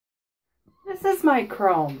This is my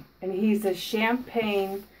Chrome, and he's a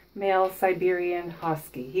Champagne male Siberian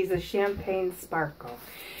Husky. He's a Champagne Sparkle.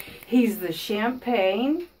 He's the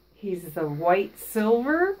Champagne, he's the white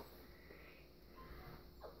silver,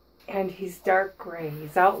 and he's dark gray.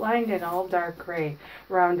 He's outlined in all dark gray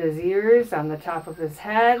around his ears, on the top of his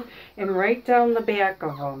head, and right down the back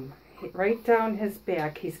of him. Right down his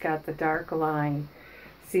back, he's got the dark line.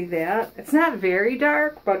 See that? It's not very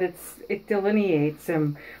dark, but it delineates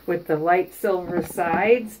him with the light silver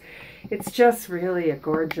sides. It's just really a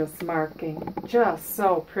gorgeous marking. Just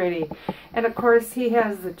so pretty. And of course he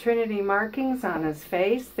has the Trinity markings on his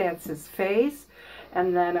face. That's his face.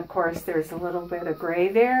 And then of course there's a little bit of gray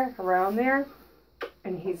there, around there.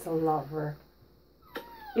 And he's a lover.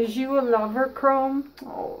 Is you a lover, Chrome?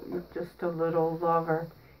 Oh, you're just a little lover.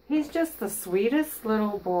 He's just the sweetest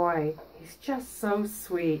little boy. He's just so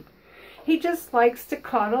sweet. He just likes to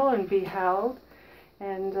cuddle and be held.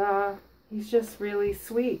 And he's just really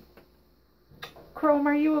sweet. Chrome,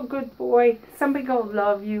 are you a good boy? Somebody gonna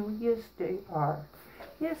love you? Yes, they are.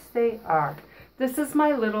 Yes, they are. This is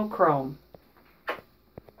my little Chrome.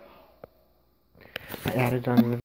 I added on